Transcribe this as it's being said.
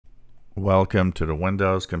Welcome to the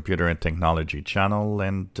Windows Computer and Technology channel.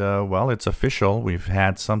 And well, it's official. We've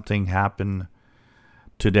had something happen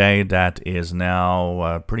today that is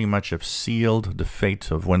now pretty much have sealed the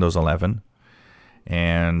fate of Windows 11.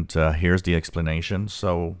 And here's the explanation.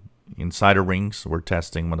 So Insider Rings, we're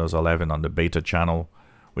testing Windows 11 on the beta channel,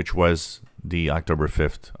 which was the October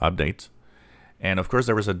 5th update. And of course,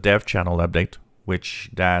 there was a dev channel update, which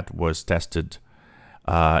that was tested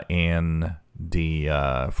in the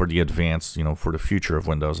for the advanced, for the future of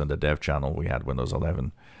Windows. And the dev channel, we had Windows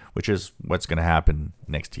 11, which is what's going to happen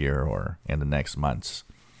next year or in the next months.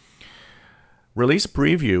 Release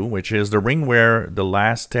preview, which is the ring where the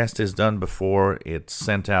last test is done before it's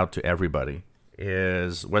sent out to everybody,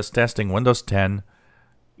 was testing Windows 10,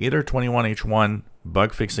 either 21H1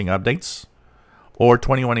 bug fixing updates or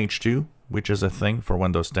 21H2, which is a thing for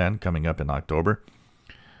Windows 10 coming up in October.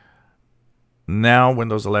 Now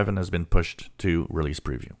Windows 11 has been pushed to release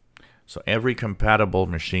preview. So every compatible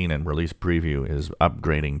machine in release preview is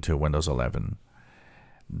upgrading to Windows 11.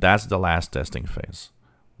 That's the last testing phase.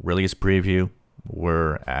 Release preview,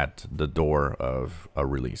 we're at the door of a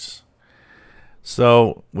release.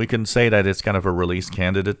 So we can say that it's kind of a release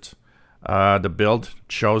candidate. The build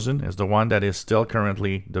chosen is the one that is still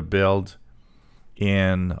currently the build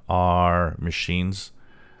in our machines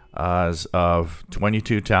as of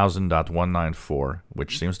 22,000.194,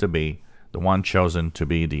 which seems to be the one chosen to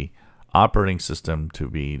be the operating system to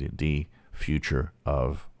be the future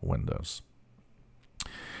of Windows.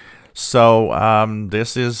 So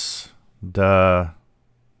this is the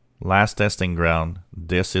last testing ground.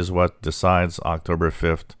 This is what decides October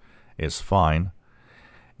 5th is fine.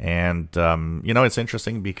 And, it's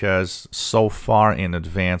interesting because so far in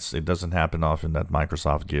advance, it doesn't happen often that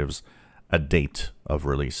Microsoft gives a date of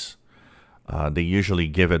release. They usually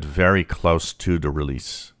give it very close to the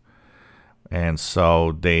release. And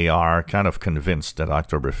so they are kind of convinced that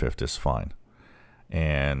October 5th is fine.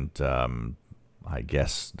 And I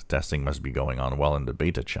guess the testing must be going on well in the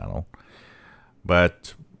beta channel.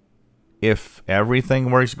 But if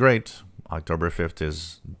everything works great, October 5th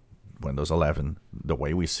is Windows 11, the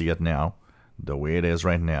way we see it now, the way it is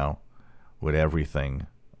right now, with everything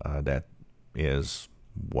that is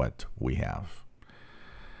what we have.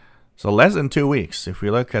 So less than 2 weeks. If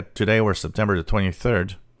we look at today, we're September the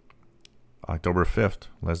 23rd, October 5th,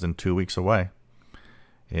 less than 2 weeks away,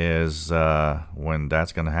 is when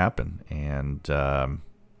that's going to happen. And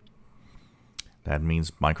that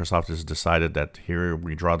means Microsoft has decided that here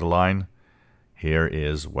we draw the line. Here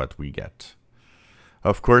is what we get.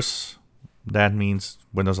 Of course, that means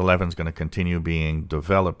Windows 11 is going to continue being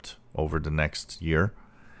developed over the next year.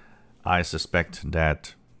 I suspect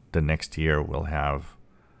that the next year will have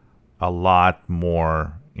a lot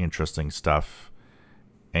more interesting stuff,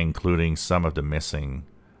 including some of the missing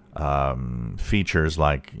features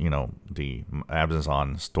like, the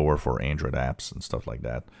Amazon store for Android apps and stuff like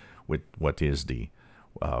that, with what is the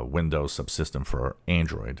Windows subsystem for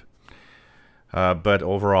Android. But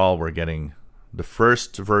overall, we're getting the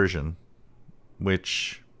first version,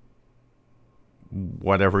 which,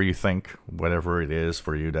 whatever you think, whatever it is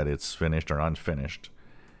for you that it's finished or unfinished,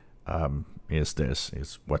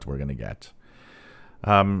 is what we're going to get.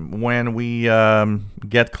 When we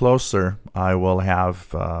get closer, I will have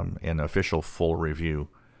an official full review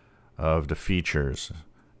of the features,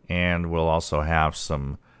 and we'll also have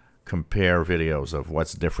some compare videos of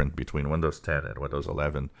what's different between Windows 10 and Windows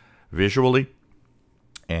 11 visually,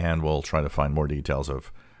 and we'll try to find more details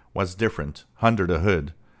of what's different under the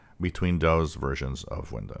hood between those versions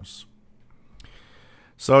of Windows.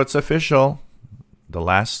 So it's official. The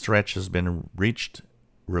last stretch has been reached.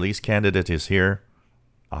 Release candidate is here.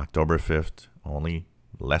 October 5th, only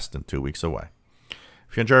less than 2 weeks away.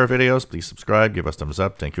 If you enjoy our videos, please subscribe, give us thumbs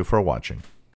up. Thank you for watching.